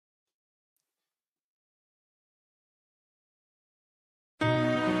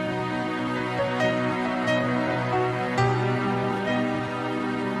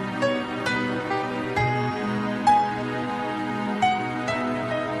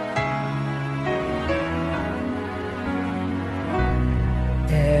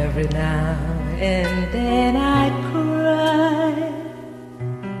Every now and then I cry.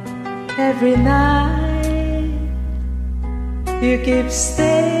 Every night you keep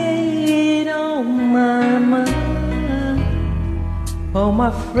staying on my mind. All my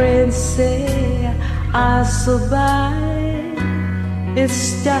friends say I'll survive,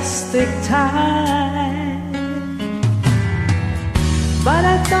 it's just take time. But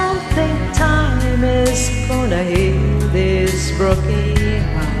I don't think time is gonna heal this broken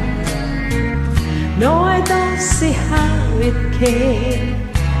heart. No, I don't see how it can.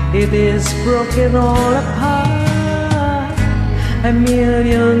 It is broken all apart. A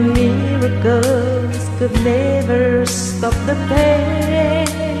million miracles could never stop the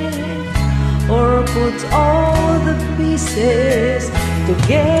pain, or put all the pieces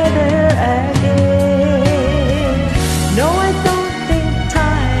together again. No, I don't think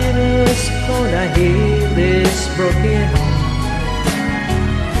time is gonna heal this broken heart.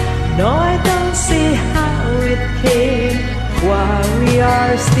 No, I don't see how it can while we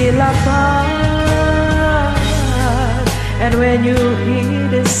are still apart. And when you hear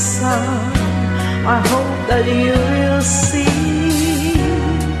this song, I hope that you will see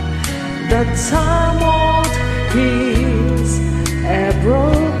that time won't heal a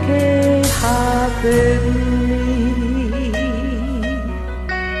broken-hearted me.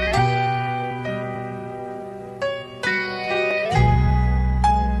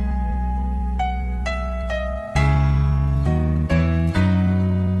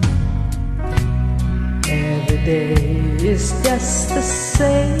 Every day is just the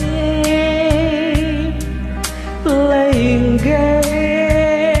same, playing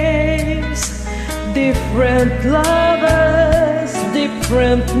games, different lovers,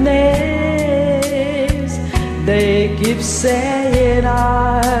 different names. They keep saying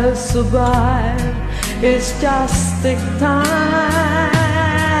I'll survive, it's just take time.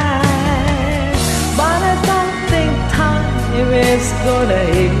 But I don't think time is gonna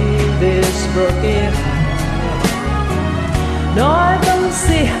heal this broken heart. No, I don't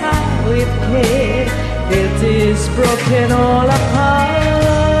see how it can. It is broken all apart.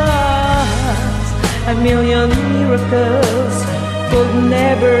 A million miracles could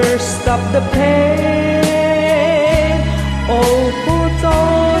never stop the pain, or put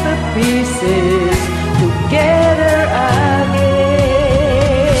all the pieces together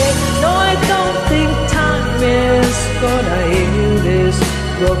again. No, I don't think time is gonna heal this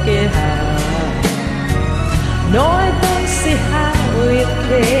broken heart. No, I don't see how it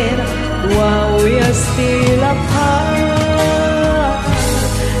can while we are still apart.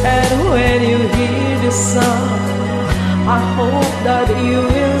 And when you hear this song, I hope that you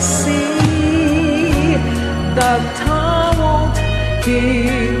will see that time won't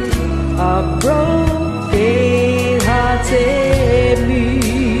heal a broken